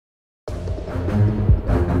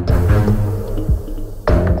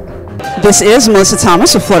This is Melissa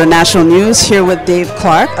Thomas with Florida National News, here with Dave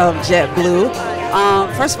Clark of JetBlue.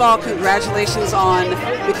 First of all, congratulations on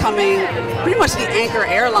becoming pretty much the anchor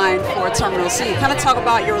airline for Terminal C. Kind of talk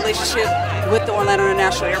about your relationship with the Orlando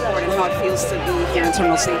International Airport and how it feels to be here in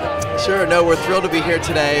Terminal C. Sure, no, we're thrilled to be here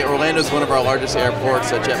today. Orlando is one of our largest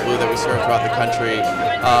airports at JetBlue that we serve throughout the country.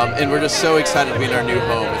 And we're just so excited to be in our new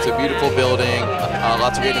home. It's a beautiful building,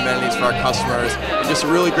 lots of great amenities for our customers, and just a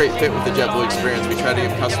really great fit with the JetBlue experience. We try to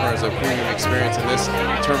give customers a premium experience, and this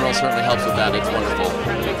terminal certainly helps with that. It's wonderful.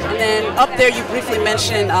 And then up there you briefly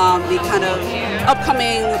mentioned the kind of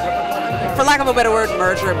upcoming, for lack of a better word,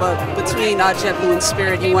 merger, but between JetBlue and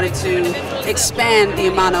Spirit. You wanted to expand the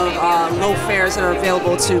amount of low fares that are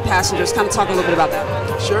available to passengers. Kind of talk a little bit about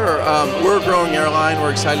that. Sure. We're a growing airline.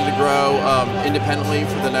 We're excited to grow independently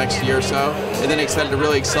for the next year or so, and then excited to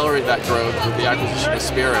really accelerate that growth with the acquisition of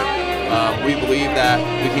Spirit. We believe that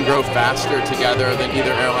we can grow faster together than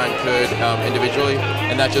either airline could individually,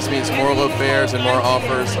 and that just means more low fares and more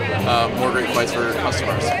offers, more great flights for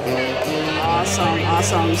customers.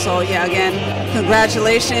 Awesome. So yeah, again,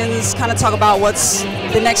 congratulations. Kind of talk about what's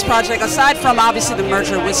the next project, aside from obviously the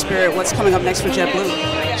merger with Spirit, what's coming up next for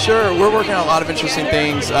JetBlue? Sure, we're working on a lot of interesting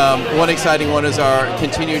things. One exciting one is our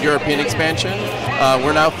continued European expansion.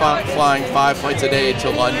 We're now flying 5 flights a day to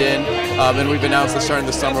London, and we've announced that starting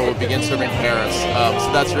this summer we'll begin serving Paris.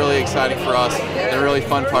 So that's really exciting for us and a really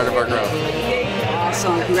fun part of our growth.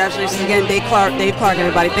 Awesome. Congratulations again, Dave Clark,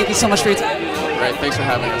 everybody. Thank you so much for your time. Great, thanks for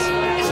having us.